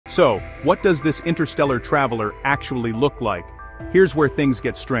So, what does this interstellar traveler actually look like? Here's where things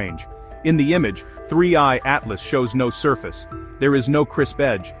get strange. In the image, 3I Atlas shows no surface. There is no crisp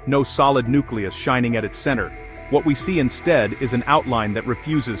edge, no solid nucleus shining at its center. What we see instead is an outline that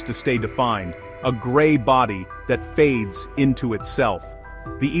refuses to stay defined, a gray body that fades into itself.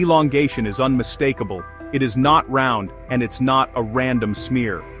 The elongation is unmistakable. It is not round, and it's not a random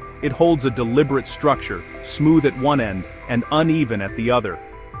smear. It holds a deliberate structure, smooth at one end and uneven at the other.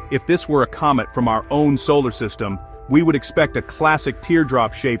 If this were a comet from our own solar system, we would expect a classic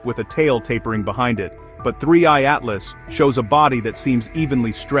teardrop shape with a tail tapering behind it. But 3I Atlas shows a body that seems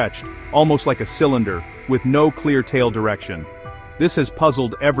evenly stretched, almost like a cylinder, with no clear tail direction. This has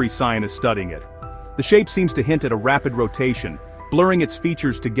puzzled every scientist studying it. The shape seems to hint at a rapid rotation, blurring its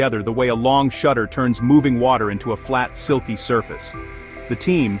features together the way a long shutter turns moving water into a flat, silky surface. The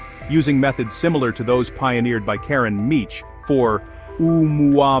team, using methods similar to those pioneered by Karen Meech for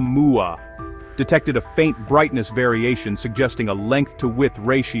Oumuamua, detected a faint brightness variation suggesting a length-to-width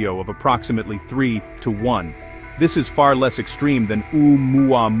ratio of approximately 3:1. This is far less extreme than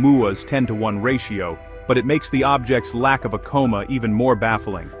Oumuamua's 10:1 ratio, but it makes the object's lack of a coma even more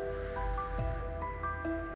baffling.